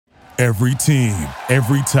Every team,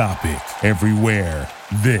 every topic, everywhere.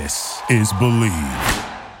 This is Believe.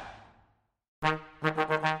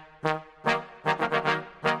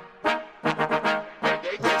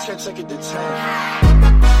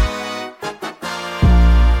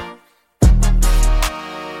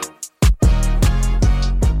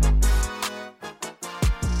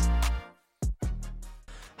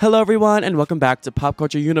 Hello, everyone, and welcome back to Pop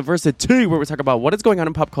Culture University, where we talk about what is going on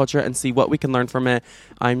in pop culture and see what we can learn from it.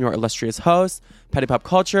 I'm your illustrious host, Petty Pop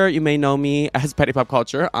Culture. You may know me as Petty Pop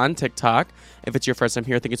Culture on TikTok. If it's your first time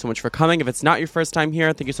here, thank you so much for coming. If it's not your first time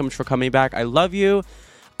here, thank you so much for coming back. I love you.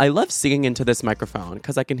 I love singing into this microphone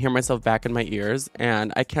because I can hear myself back in my ears,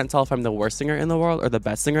 and I can't tell if I'm the worst singer in the world or the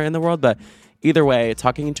best singer in the world, but either way,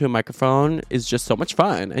 talking into a microphone is just so much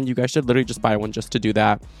fun, and you guys should literally just buy one just to do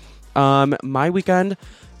that. My weekend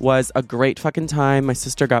was a great fucking time. My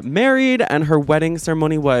sister got married and her wedding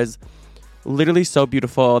ceremony was literally so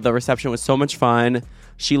beautiful. The reception was so much fun.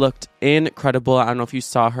 She looked incredible. I don't know if you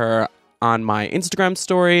saw her on my Instagram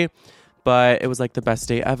story, but it was like the best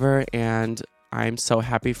day ever. And I'm so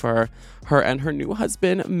happy for her and her new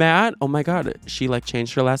husband, Matt. Oh my God, she like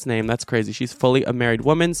changed her last name. That's crazy. She's fully a married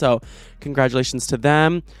woman. So congratulations to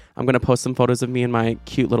them. I'm going to post some photos of me in my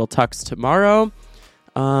cute little tux tomorrow.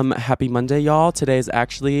 Happy Monday, y'all. Today is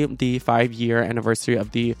actually the 5-year anniversary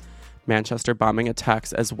of the Manchester bombing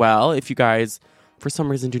attacks as well. If you guys, for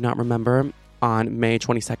some reason, do not remember, on May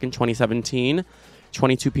 22nd, 2017,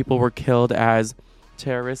 22 people were killed as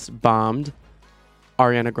terrorists bombed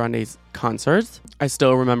Ariana Grande's concerts. I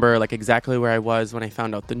still remember like exactly where I was when I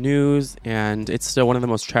found out the news, and it's still one of the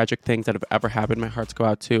most tragic things that have ever happened. My hearts go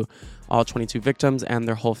out to all 22 victims and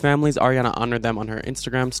their whole families. Ariana honored them on her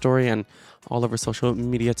Instagram story and all over social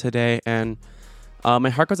media today, and my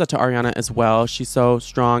heart goes out to Ariana as well. She's so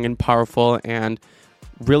strong and powerful and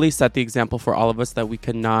really set the example for all of us that we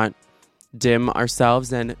cannot dim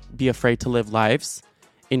ourselves and be afraid to live lives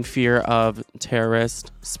in fear of terrorists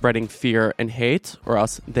spreading fear and hate, or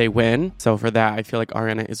else they win. So for that, I feel like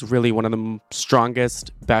Ariana is really one of the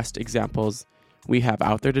strongest, best examples we have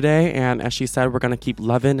out there today. And as she said, we're going to keep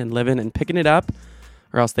loving and living and picking it up,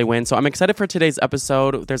 or else they win. So I'm excited for today's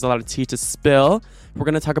episode. There's a lot of tea to spill. We're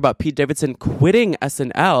going to talk about Pete Davidson quitting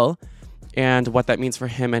SNL and what that means for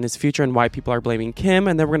him and his future and why people are blaming Kim.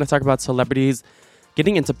 And then we're going to talk about celebrities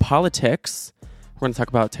getting into politics. We're going to talk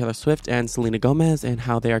about Taylor Swift and Selena Gomez and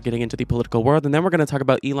how they are getting into the political world. And then we're going to talk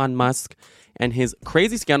about Elon Musk and his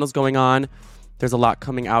crazy scandals going on. There's a lot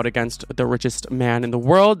coming out against the richest man in the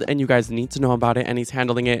world, and you guys need to know about it. And he's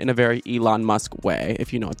handling it in a very Elon Musk way,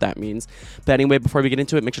 if you know what that means. But anyway, before we get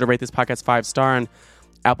into it, make sure to rate this podcast 5-star on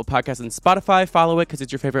Apple Podcasts and Spotify. Follow it because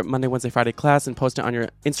it's your favorite Monday, Wednesday, Friday class, and post it on your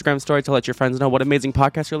Instagram story to let your friends know what amazing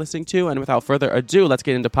podcast you're listening to. And without further ado, let's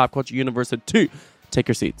get into Pop Culture University. Take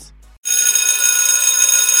your seats.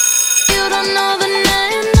 You don't know the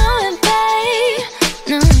name, no it,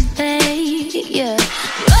 babe, yeah.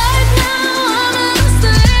 Right now I'm in a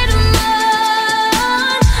state of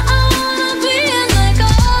mind. I wanna be in like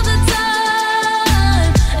all the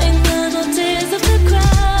time. Ain't got no tears left to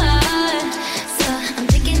cry. So I'm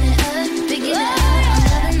picking it up. I'm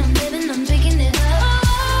loving, I'm living, I'm picking it up.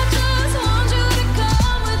 I just want you to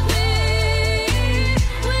come with me.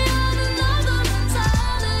 We have another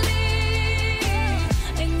mentality.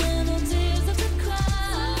 Ain't got no tears left to cry.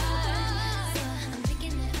 So I'm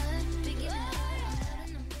picking it up. I'm loving,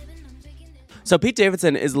 I'm living, I'm picking it up. So Pete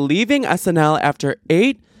Davidson is leaving SNL after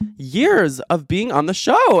 8 years of being on the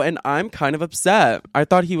show, and I'm kind of upset. I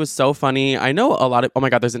thought he was so funny. I know a lot of... Oh my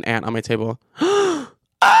God, there's an ant on my table.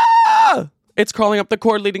 Ah! It's crawling up the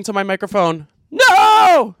cord leading to my microphone.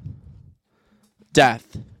 No!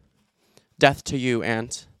 Death. Death to you,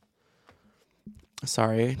 ant.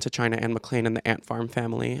 Sorry to China Ann McClain and the Ant Farm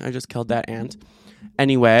family. I just killed that ant.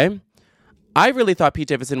 Anyway, I really thought Pete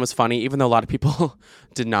Davidson was funny, even though a lot of people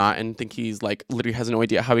did not and think he's like literally has no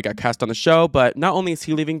idea how he got cast on the show. But not only is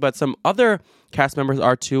he leaving, but some other cast members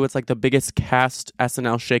are too. It's like the biggest cast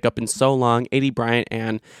SNL shakeup in so long. A.D. Bryant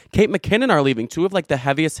and Kate McKinnon are leaving. Two of like the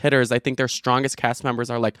heaviest hitters. I think their strongest cast members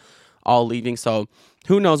are like all leaving. So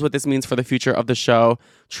who knows what this means for the future of the show.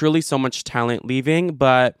 Truly so much talent leaving,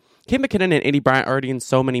 but Kate McKinnon and A.D. Bryant are already in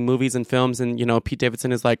so many movies and films, and, you know, Pete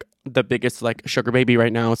Davidson is, like, the biggest, like, sugar baby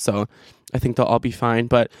right now, so I think they'll all be fine.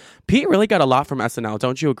 But Pete really got a lot from SNL,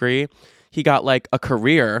 don't you agree? He got, like, a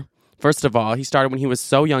career. First of all, he started when he was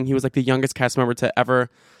so young. He was, like, the youngest cast member to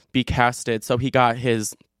ever be casted, so he got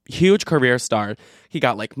his huge career start. He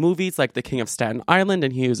got, like, movies like The King of Staten Island,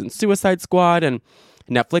 and he was in Suicide Squad, and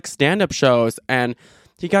Netflix stand-up shows, and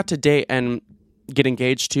he got to date and get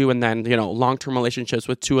engaged to and then, long-term relationships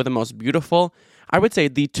with two of the most beautiful, I would say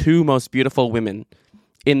the two most beautiful women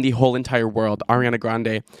in the whole entire world, Ariana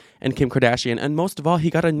Grande and Kim Kardashian. And most of all, he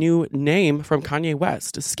got a new name from Kanye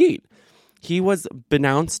West, Skeet. He was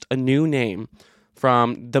announced a new name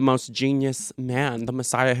from the most genius man, the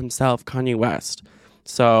Messiah himself, Kanye West.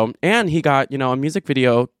 So, and he got, a music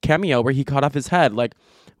video cameo where he cut off his head. Like,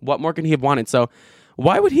 what more can he have wanted? So,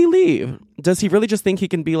 why would he leave? Does he really just think he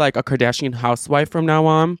can be like a Kardashian housewife from now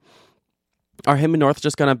on? Are him and North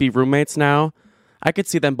just going to be roommates now? I could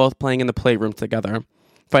see them both playing in the playroom together,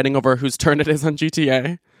 fighting over whose turn it is on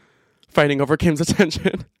GTA, fighting over Kim's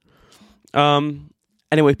attention.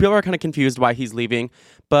 Anyway, people are kind of confused why he's leaving.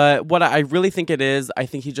 But what I really think it is, I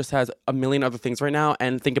think he just has a million other things right now.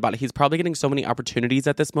 And think about it. He's probably getting so many opportunities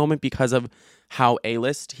at this moment because of how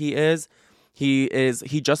A-list he is. He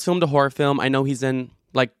just filmed a horror film. I know he's in,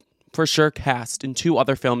 for sure cast in 2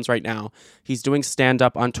 other films right now. He's doing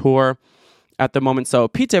stand-up on tour at the moment. So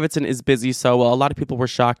Pete Davidson is busy. So a lot of people were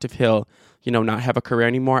shocked if he'll, not have a career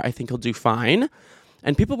anymore. I think he'll do fine.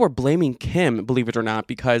 And people were blaming Kim, believe it or not,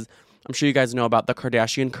 because I'm sure you guys know about the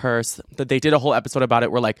Kardashian Kurse, that they did a whole episode about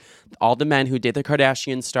it where all the men who date the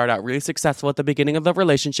Kardashians start out really successful at the beginning of the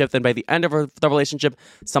relationship. Then by the end of the relationship,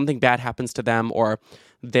 something bad happens to them or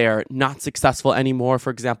they're not successful anymore. For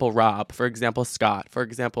example, Rob, for example, Scott, for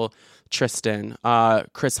example, Tristan,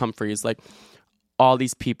 Chris Humphries, all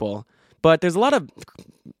these people. But there's a lot of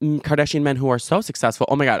Kardashian men who are so successful.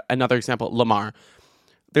 Oh my God, another example, Lamar.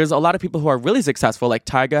 There's a lot of people who are really successful, like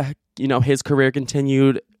Tyga, his career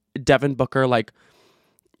continued. Devin Booker,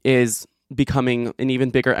 is becoming an even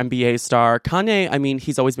bigger NBA star. Kanye,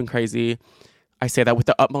 he's always been crazy. I say that with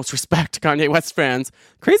the utmost respect to Kanye West fans.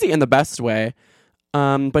 Crazy in the best way.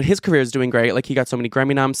 But his career is doing great. He got so many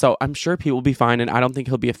Grammy noms, so I'm sure Pete will be fine, and I don't think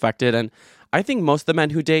he'll be affected. And I think most of the men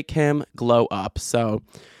who date Kim glow up. So,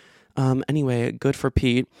 anyway, good for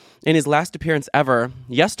Pete. In his last appearance ever,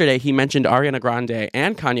 yesterday, he mentioned Ariana Grande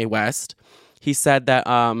and Kanye West. He said that,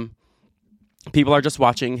 people are just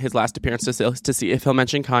watching his last appearance to see if he'll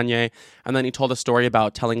mention Kanye. And then he told a story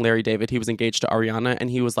about telling Larry David he was engaged to Ariana.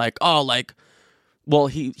 And he was like,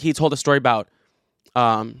 he told a story about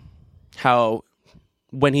how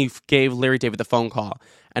when he gave Larry David the phone call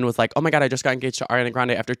and was like, oh my God, I just got engaged to Ariana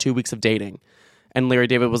Grande after 2 weeks of dating. And Larry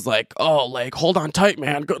David was like, hold on tight,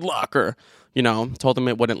 man. Good luck. Or, told him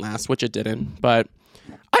it wouldn't last, which it didn't. But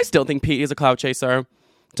I still think Pete is a clout chaser.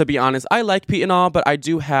 To be honest, I like Pete and all, but I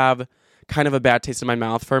do have kind of a bad taste in my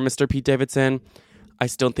mouth for Mr. Pete Davidson. I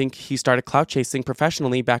still think he started clout chasing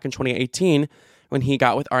professionally back in 2018 when he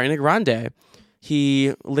got with Ariana Grande.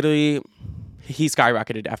 He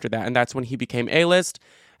skyrocketed after that, and that's when he became A-list,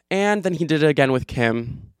 and then he did it again with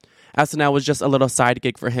Kim. SNL was just a little side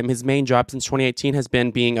gig for him. His main job since 2018 has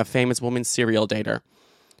been being a famous woman's serial dater,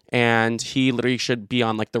 and he literally should be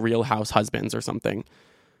on the Real House Husbands or something,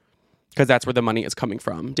 because that's where the money is coming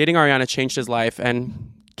from. Dating Ariana changed his life,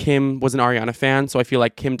 and Kim was an Ariana fan, so I feel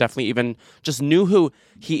like Kim definitely even just knew who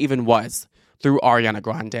he even was through Ariana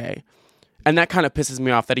Grande. And that kind of pisses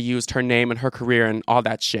me off that he used her name and her career and all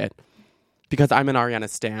that shit, because I'm an Ariana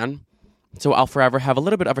stan. So I'll forever have a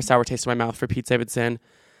little bit of a sour taste in my mouth for Pete Davidson.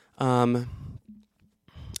 And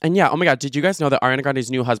yeah, oh my God, did you guys know that Ariana Grande's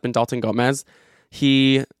new husband, Dalton Gomez,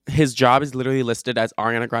 his job is literally listed as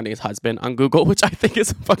Ariana Grande's husband on Google, which I think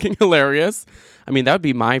is fucking hilarious. That would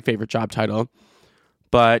be my favorite job title.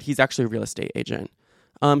 But he's actually a real estate agent.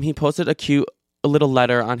 He posted a little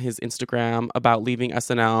letter on his Instagram about leaving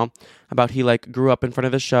SNL, about he grew up in front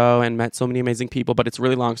of the show and met so many amazing people, but it's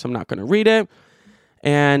really long, so I'm not going to read it.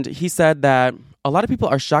 And he said that a lot of people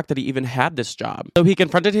are shocked that he even had this job. So he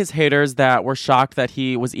confronted his haters that were shocked that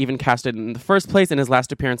he was even casted in the first place in his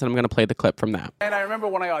last appearance, and I'm going to play the clip from that. And I remember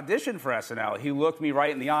when I auditioned for SNL, he looked me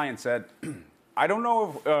right in the eye and said, I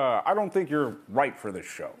don't think you're right for this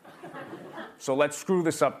show. So let's screw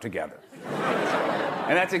this up together.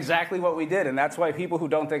 And that's exactly what we did. And that's why people who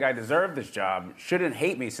don't think I deserve this job shouldn't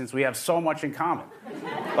hate me, since we have so much in common.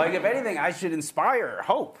 If anything, I should inspire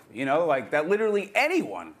hope, that literally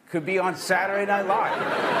anyone could be on Saturday Night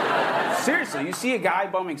Live. Seriously, you see a guy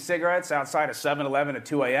bumming cigarettes outside a 7-Eleven at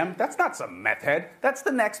 2 a.m.? That's not some meth head. That's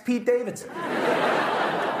the next Pete Davidson.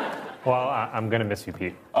 Well, I'm going to miss you,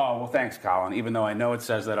 Pete. Oh, well, thanks, Colin, even though I know it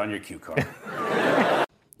says that on your cue card.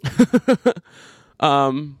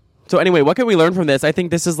 So anyway, what can we learn from this? I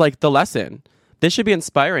think this is the lesson. This should be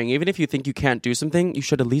inspiring. Even if you think you can't do something, you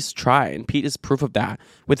should at least try. And Pete is proof of that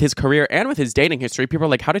with his career and with his dating history. People are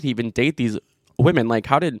like, how did he even date these women?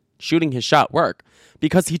 How did shooting his shot work?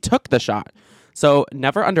 Because he took the shot. So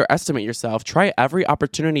never underestimate yourself. Try every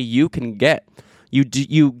opportunity you can get.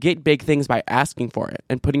 You get big things by asking for it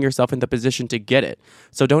and putting yourself in the position to get it.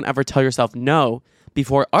 So don't ever tell yourself no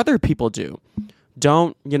before other people do.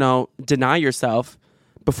 Don't, deny yourself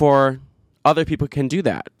before other people can do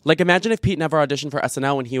that. Like, imagine if Pete never auditioned for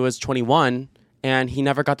SNL when he was 21 and he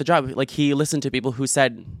never got the job. Like, he listened to people who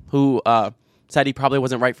said he probably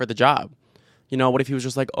wasn't right for the job. What if he was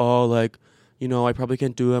just like, I probably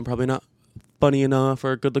can't do it. I'm probably not funny enough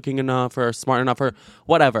or good looking enough or smart enough or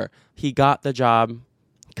whatever. He got the job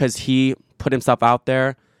because he put himself out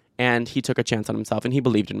there and he took a chance on himself and he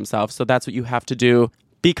believed in himself. So that's what you have to do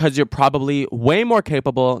because you're probably way more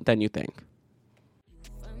capable than you think.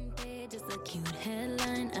 Front page is a cute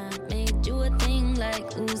headline. I made you a thing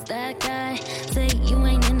like, who's that guy? Say you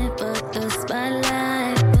ain't in it but the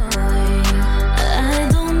spotlight, boy. I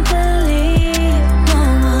don't believe no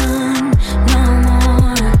one no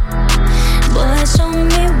more. Boy, show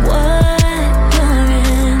me what you're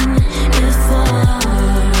in it for.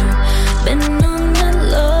 Been on the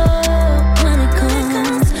low when it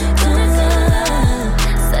comes to love.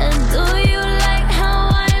 Said, do you like how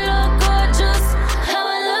I look gorgeous? How I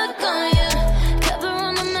look on you? Cover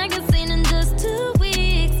on the magazine in just 2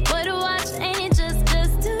 weeks. Boy, to watch ain't just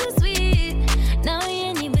too sweet. Now he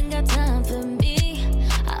ain't even got time for me.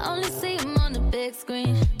 I only see him on the big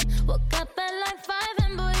screen. Woke up at like 5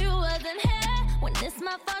 and boy, you wasn't here. When it's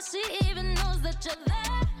my fault, she even knows that you're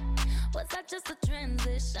there. Was that just a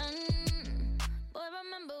transition? Boy,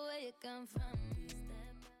 remember where you come from.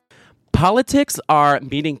 Politics are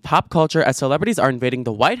meeting pop culture as celebrities are invading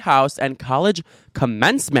the White House and college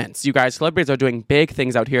commencements. You guys, celebrities are doing big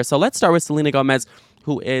things out here. So let's start with Selena Gomez,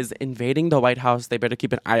 who is invading the White House. They better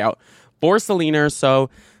keep an eye out for Selena. So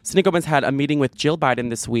Selena Gomez had a meeting with Jill Biden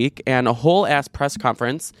this week and a whole ass press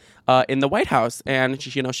conference in the White House. And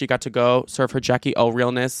she got to go serve her Jackie O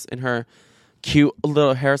realness in her cute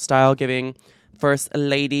little hairstyle, giving First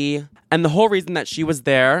Lady. And the whole reason that she was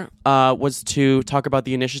there was to talk about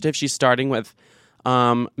the initiative she's starting with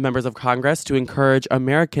members of Congress to encourage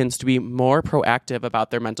Americans to be more proactive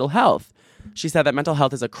about their mental health. She said that mental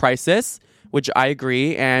health is a crisis, which I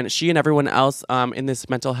agree, and she and everyone else in this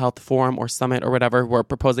mental health forum or summit or whatever were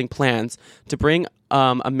proposing plans to bring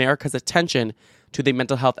America's attention to the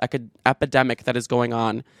mental health epidemic that is going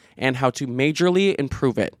on and how to majorly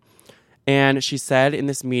improve it. And she said in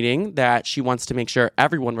this meeting that she wants to make sure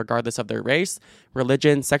everyone, regardless of their race,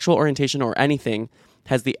 religion, sexual orientation, or anything,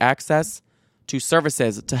 has the access to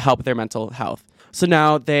services to help their mental health. So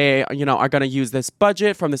now they, are going to use this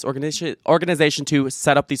budget from this organization to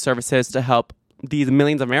set up these services to help these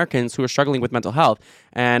millions of Americans who are struggling with mental health.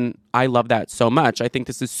 And I love that so much. I think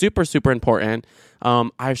this is super, super important.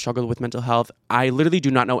 I've struggled with mental health. I literally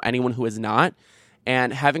do not know anyone who is not.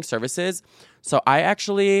 And having services. So I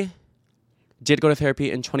actually did go to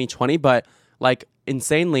therapy in 2020, but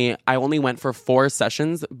insanely, I only went for 4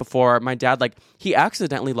 sessions before my dad, he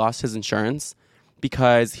accidentally lost his insurance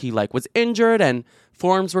because he was injured and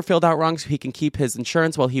forms were filled out wrong so he can keep his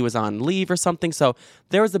insurance while he was on leave or something. So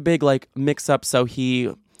there was a big mix up. So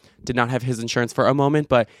he did not have his insurance for a moment,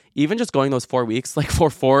 but even just going those 4 weeks,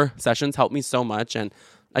 for 4 sessions helped me so much. And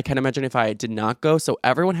I can't imagine if I did not go. So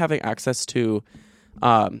everyone having access to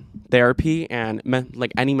therapy and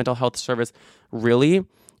any mental health service really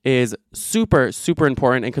is super, super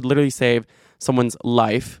important and could literally save someone's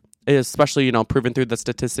life, especially, proven through the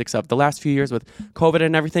statistics of the last few years with COVID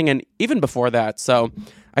and everything, and even before that. So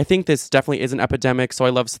I think this definitely is an epidemic. So I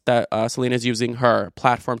love that Selena's using her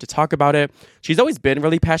platform to talk about it. She's always been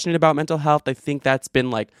really passionate about mental health. I think that's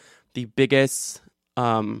been the biggest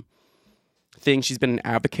thing she's been an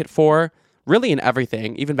advocate for, really in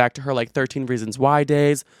everything, even back to her 13 Reasons Why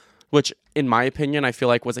days, which in my opinion, I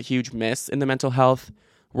feel was a huge miss in the mental health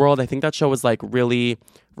world. I think that show was really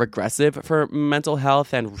regressive for mental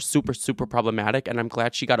health and super, super problematic. And I'm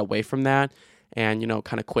glad she got away from that and,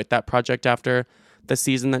 kind of quit that project after the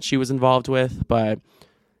season that she was involved with. But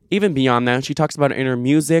even beyond that, she talks about it in her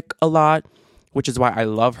music a lot, which is why I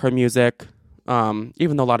love her music.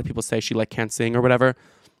 Even though a lot of people say she can't sing or whatever.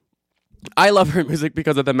 I love her music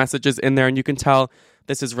because of the messages in there, and you can tell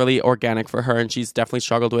this is really organic for her, and she's definitely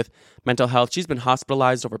struggled with mental health. She's been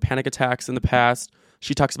hospitalized over panic attacks in the past.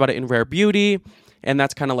 She talks about it in Rare Beauty, and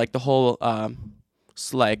that's kind of the whole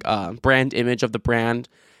brand image of the brand.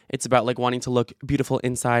 It's about wanting to look beautiful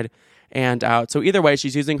inside and out. So either way,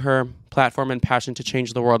 she's using her platform and passion to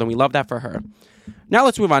change the world, and we love that for her. Now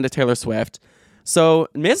let's move on to Taylor Swift. So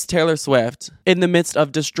Miss Taylor Swift, in the midst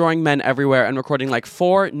of destroying men everywhere and recording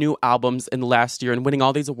 4 new albums in the last year and winning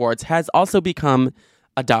all these awards, has also become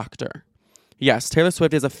a doctor. Yes, Taylor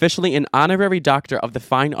Swift is officially an honorary doctor of the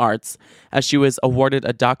fine arts, as she was awarded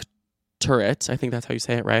a doctorate, I think that's how you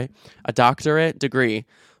say it, right? A doctorate degree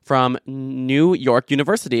from New York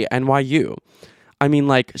University, NYU. I mean,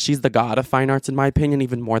 like, she's the god of fine arts, in my opinion,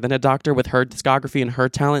 even more than a doctor with her discography and her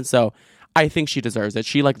talent. So I think she deserves it.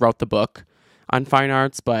 She, like, wrote the book on fine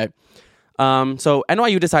arts. But so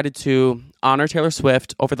NYU decided to honor Taylor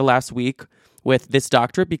Swift over the last week with this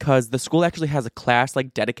doctorate because the school actually has a class,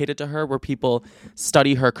 like, dedicated to her where people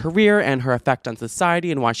study her career and her effect on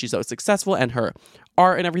society and why she's so successful and her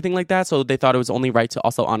art and everything like that. So they thought it was only right to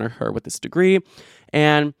also honor her with this degree.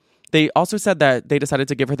 And they also said that they decided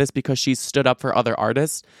to give her this because she stood up for other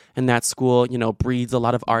artists, and that school, you know, breeds a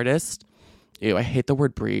lot of artists. Ew, I hate the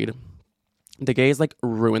word breed. The gays, like,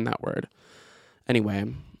 ruin that word.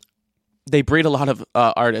 Anyway, they breed a lot of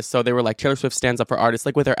artists, so they were like, Taylor Swift stands up for artists,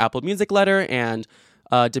 like with her Apple Music letter and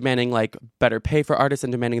demanding, like, better pay for artists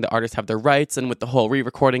and demanding the artists have their rights, and with the whole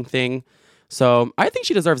re-recording thing. So I think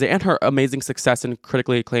she deserves it, and her amazing success and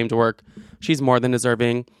critically acclaimed work. She's more than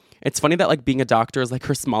deserving. It's funny that, like, being a doctor is, like,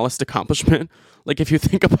 her smallest accomplishment. Like, if you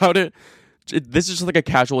think about it, this is just, like, a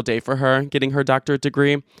casual day for her, getting her doctorate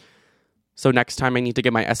degree. So next time I need to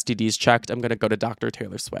get my STDs checked, I'm going to go to Dr.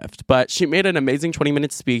 Taylor Swift. But she made an amazing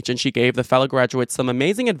 20-minute speech, and she gave the fellow graduates some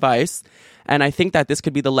amazing advice. And I think that this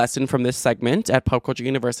could be the lesson from this segment at Pop Culture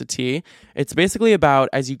University. It's basically about,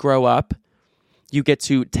 as you grow up, you get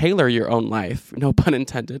to tailor your own life. No pun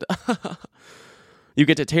intended. You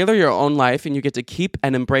get to tailor your own life, and you get to keep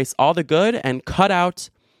and embrace all the good and cut out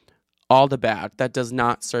all the bad that does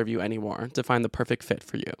not serve you anymore to find the perfect fit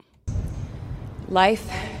for you. Life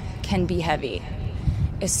can be heavy,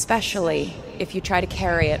 especially if you try to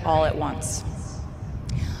carry it all at once.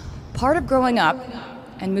 Part of growing up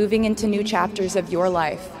and moving into new chapters of your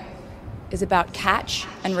life is about catch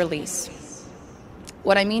and release.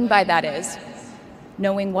 What I mean by that is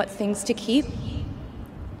knowing what things to keep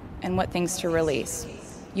and what things to release.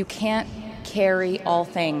 You can't carry all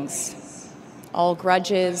things, all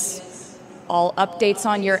grudges, all updates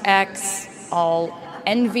on your ex, all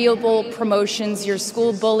enviable promotions your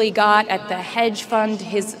school bully got at the hedge fund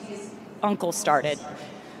his uncle started.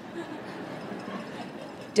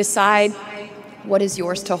 Decide what is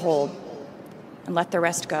yours to hold and let the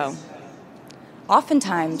rest go.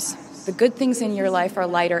 Oftentimes, the good things in your life are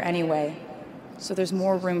lighter anyway, so there's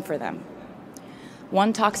more room for them.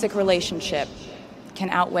 One toxic relationship can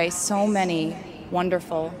outweigh so many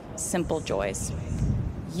wonderful, simple joys.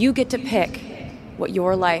 You get to pick what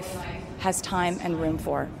your life has time and room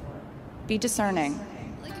for. Be discerning.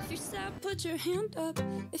 Like if you're sad, put your hand up.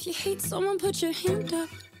 If you hate someone, put your hand up.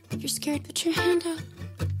 If you're scared, put your hand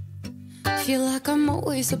up. Feel like I'm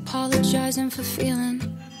always apologizing for feeling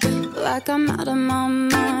like I'm out of my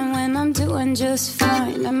mind when I'm doing just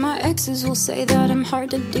fine. And my exes will say that I'm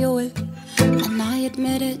hard to deal with, and I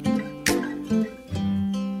admit it.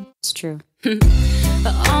 It's true.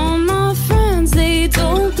 But all my friends, they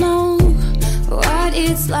don't know what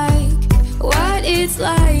it's like. What it's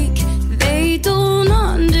like. They don't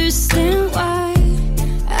understand why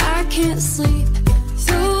I can't sleep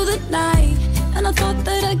through the night. And I thought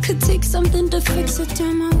that I could take something to fix it.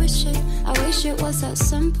 Damn, I wish it was that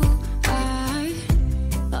simple.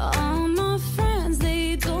 All my friends,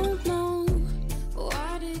 they don't know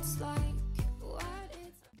what it's like.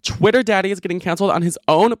 Twitter Daddy is getting canceled on his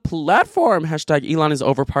own platform. Hashtag Elon is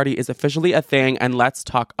over party is officially a thing. And let's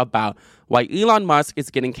talk about why Elon Musk is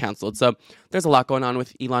getting canceled. So there's a lot going on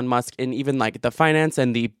with Elon Musk in even like the finance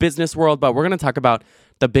and the business world. But we're going to talk about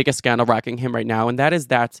the biggest scandal rocking him right now. And that is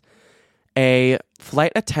that a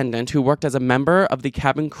flight attendant who worked as a member of the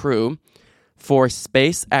cabin crew for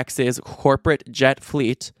SpaceX's corporate jet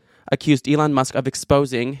fleet accused Elon Musk of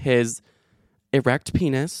exposing his erect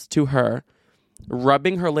penis to her,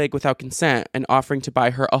 rubbing her leg without consent, and offering to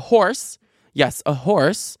buy her a horse, yes, a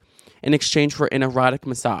horse, in exchange for an erotic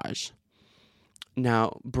massage.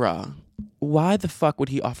 Now, bruh, why the fuck would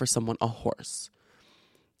he offer someone a horse?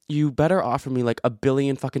 You better offer me like $1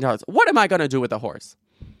 billion fucking dollars. What am I gonna do with a horse?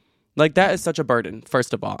 Like, that is such a burden,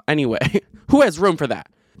 first of all. Anyway, who has room for that?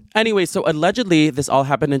 Anyway, so allegedly this all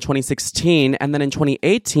happened in 2016, and then in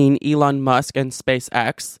 2018, Elon Musk and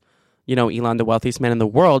SpaceX, you know, Elon, the wealthiest man in the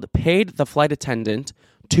world, paid the flight attendant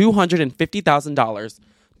 $250,000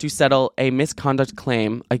 to settle a misconduct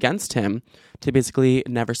claim against him, to basically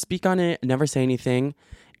never speak on it, never say anything,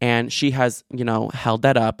 and she has, you know, held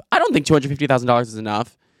that up. I don't think $250,000 is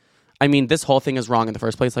enough. I mean, this whole thing is wrong in the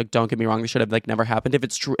first place. Like, don't get me wrong, this should have like never happened. If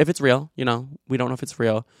it's true, if it's real, you know, we don't know if it's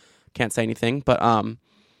real. Can't say anything, but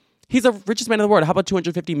he's the richest man in the world. How about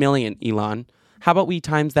 250 million, Elon? How about we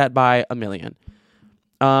times that by 1 million?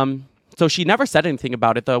 So she never said anything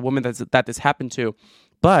about it, the woman that this happened to.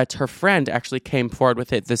 But her friend actually came forward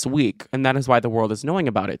with it this week, and that is why the world is knowing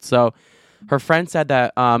about it. So her friend said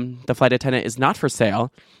that the flight attendant is not for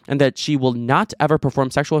sale and that she will not ever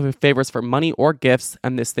perform sexual favors for money or gifts.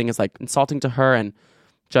 And this thing is like insulting to her and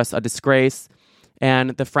just a disgrace.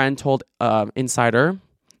 And the friend told Insider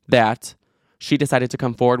that she decided to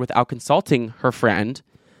come forward without consulting her friend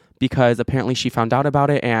because apparently she found out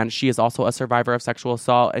about it, and she is also a survivor of sexual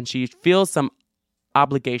assault, and she feels some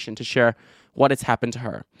obligation to share what has happened to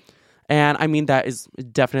her. And I mean, that is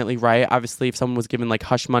definitely right. Obviously, if someone was given like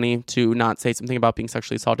hush money to not say something about being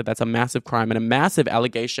sexually assaulted, that's a massive crime and a massive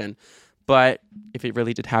allegation. But if it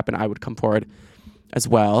really did happen, I would come forward as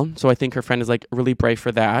well. So I think her friend is like really brave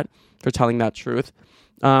for that, for telling that truth.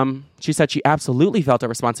 She said she absolutely felt a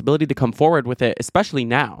responsibility to come forward with it, especially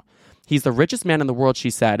now. He's the richest man in the world, she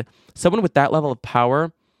said. Someone with that level of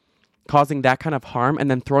power causing that kind of harm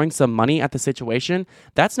and then throwing some money at the situation,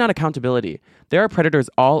 that's not accountability. There are predators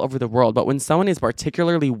all over the world, but when someone is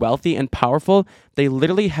particularly wealthy and powerful, they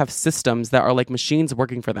literally have systems that are like machines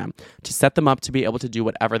working for them to set them up to be able to do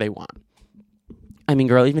whatever they want. I mean,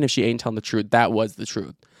 girl, even if she ain't telling the truth, that was the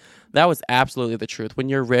truth. That was absolutely the truth. When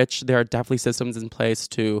you're rich, there are definitely systems in place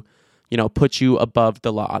to, you know, put you above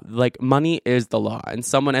the law. Like, money is the law. And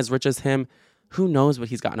someone as rich as him, who knows what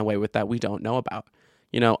he's gotten away with that we don't know about?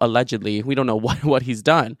 You know, allegedly, we don't know what he's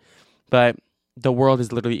done. But the world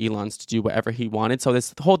is literally Elon's to do whatever he wanted. So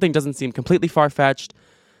this whole thing doesn't seem completely far-fetched.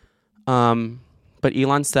 But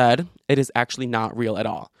Elon said it is actually not real at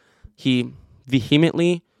all. He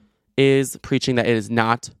vehemently is preaching that it is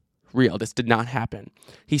not real. This did not happen.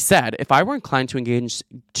 He said, if I were inclined to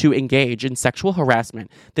engage in sexual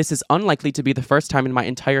harassment, this is unlikely to be the first time in my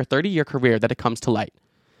entire 30-year career that it comes to light.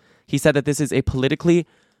 He said that this is a politically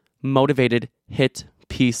motivated hit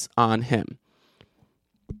piece on him.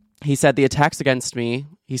 He said the attacks against me,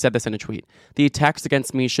 he said this in a tweet, the attacks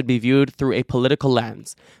against me should be viewed through a political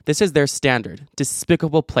lens. This is their standard,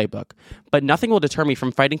 despicable playbook. But nothing will deter me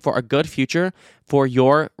from fighting for a good future, for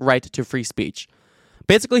your right to free speech.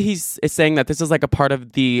 Basically, he's saying that this is like a part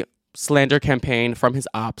of the slander campaign from his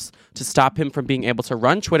ops to stop him from being able to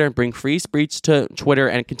run Twitter and bring free speech to Twitter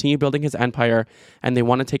and continue building his empire. And they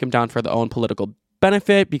want to take him down for their own political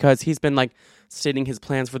benefit because he's been like stating his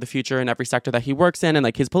plans for the future in every sector that he works in and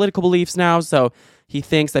like his political beliefs now. So he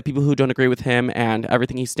thinks that people who don't agree with him and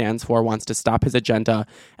everything he stands for wants to stop his agenda.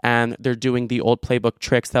 And they're doing the old playbook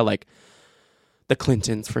tricks that like the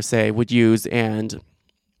Clintons, for say, would use and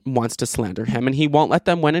wants to slander him. And he won't let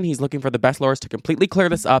them win. And he's looking for the best lawyers to completely clear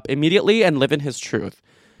this up immediately and live in his truth.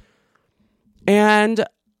 And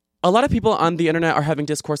a lot of people on the internet are having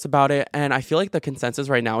discourse about it, and I feel like the consensus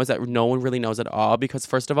right now is that no one really knows at all, because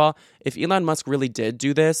first of all, if Elon Musk really did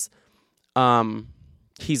do this,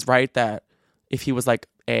 he's right that if he was like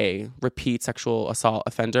a repeat sexual assault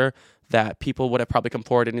offender, that people would have probably come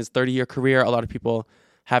forward in his 30-year career. A lot of people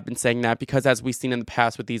have been saying that because, as we've seen in the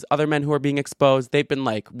past with these other men who are being exposed, they've been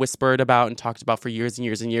like whispered about and talked about for years and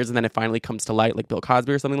years and years, and then it finally comes to light, like Bill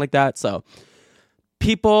Cosby or something like that. So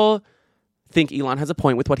people think Elon has a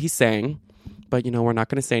point with what he's saying, but you know, we're not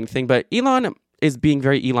going to say anything. But Elon is being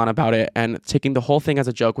very Elon about it and taking the whole thing as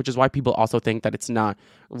a joke, which is why people also think that it's not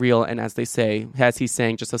real. And as they say, as he's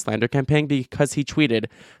saying, just a slander campaign, because he tweeted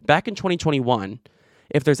back in 2021,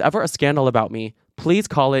 if there's ever a scandal about me, please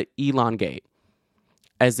call it Elongate,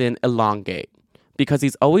 as in elongate, because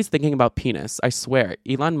he's always thinking about penis. I swear,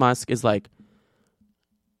 Elon Musk is like,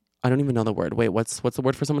 I don't even know the word. Wait, what's the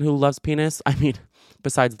word for someone who loves penis? I mean,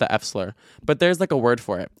 besides the F slur. But there's like a word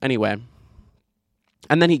for it. Anyway.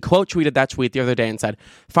 And then he quote tweeted that tweet the other day and said,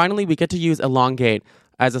 finally, we get to use elongate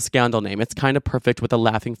as a scandal name. It's kind of perfect with a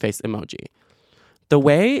laughing face emoji. The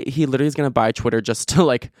way he literally is going to buy Twitter just to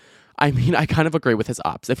like, I mean, I kind of agree with his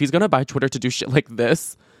ops. If he's going to buy Twitter to do shit like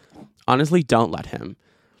this, honestly, don't let him.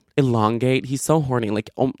 Elongate, he's so horny. Like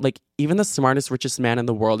even the smartest, richest man in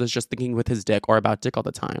the world is just thinking with his dick or about dick all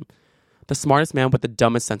the time. The smartest man with the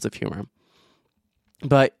dumbest sense of humor.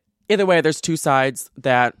 But either way, there's two sides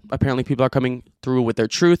that apparently people are coming through with their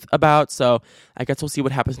truth about. So I guess we'll see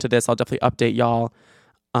what happens to this. I'll definitely update y'all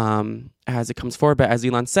as it comes forward. But as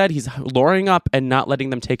Elon said, he's luring up and not letting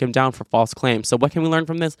them take him down for false claims. So what can we learn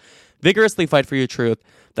from this? Vigorously fight for your truth.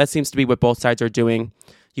 That seems to be what both sides are doing.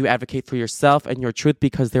 You advocate for yourself and your truth,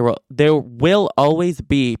 because there will always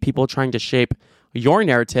be people trying to shape your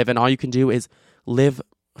narrative, and all you can do is live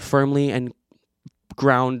firmly and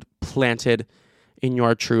ground planted in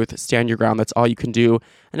your truth. Stand your ground. That's all you can do.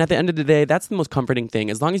 And at the end of the day, that's the most comforting thing.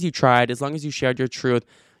 As long as you tried, as long as you shared your truth,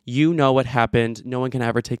 you know what happened. No one can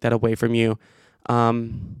ever take that away from you.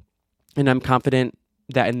 And I'm confident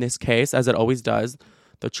that in this case, as it always does,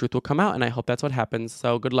 the truth will come out. And I hope that's what happens.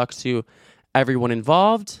 So good luck to everyone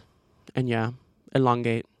involved. And yeah,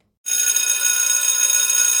 elongate.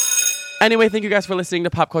 Anyway, thank you guys for listening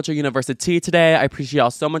to Pop Culture University today. I appreciate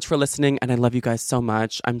y'all so much for listening, and I love you guys so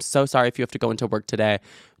much. I'm so sorry if you have to go into work today.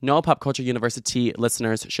 No Pop Culture University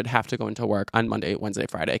listeners should have to go into work on Monday, Wednesday,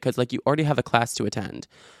 Friday, because like you already have a class to attend.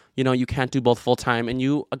 You know, you can't do both full time, and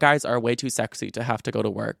you guys are way too sexy to have to go to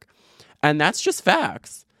work. And that's just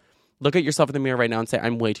facts. Look at yourself in the mirror right now and say,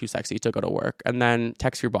 I'm way too sexy to go to work. And then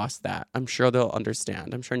text your boss that. I'm sure they'll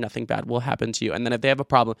understand. I'm sure nothing bad will happen to you. And then if they have a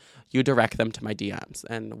problem, you direct them to my DMs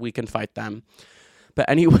and we can fight them. But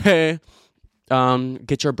anyway,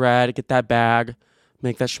 get your bread, get that bag,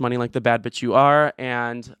 make that shmoney like the bad bitch you are.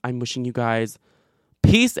 And I'm wishing you guys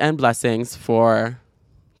peace and blessings for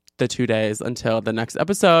the 2 days until the next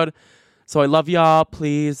episode. So I love y'all.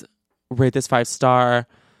 Please rate this 5-star.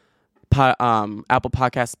 Apple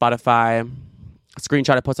Podcast, Spotify,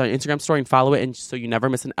 screenshot it, post on your Instagram story, and follow it, and so you never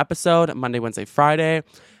miss an episode. Monday, Wednesday, Friday,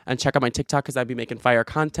 and check out my TikTok because I'd be making fire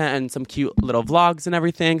content and some cute little vlogs and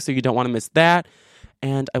everything. So you don't want to miss that.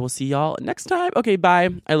 And I will see y'all next time. Okay, bye.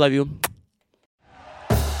 I love you.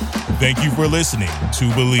 Thank you for listening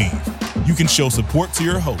to Believe. You can show support to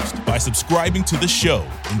your host by subscribing to the show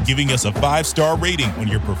and giving us a 5-star rating on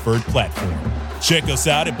your preferred platform. Check us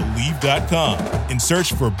out at Believe.com and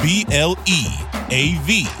search for BLEAV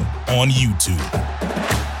on YouTube.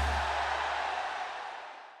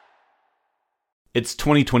 It's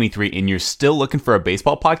 2023 and you're still looking for a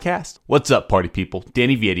baseball podcast? What's up, party people?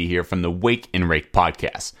 Danny Vietti here from the Wake and Rake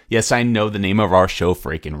podcast. Yes, I know the name of our show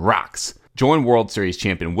freaking rocks. Join World Series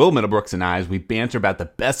champion Will Middlebrooks and I as we banter about the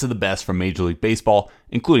best of the best from Major League Baseball,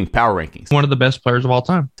 including power rankings, one of the best players of all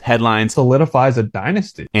time, headlines, solidifies a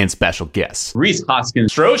dynasty, and special guests. Reese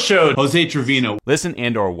Hoskins, Stro Show, Jose Trevino. Listen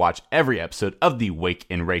and or watch every episode of the Wake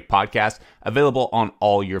and Rake podcast, available on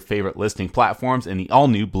all your favorite listening platforms and the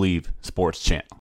all-new Believe Sports channel.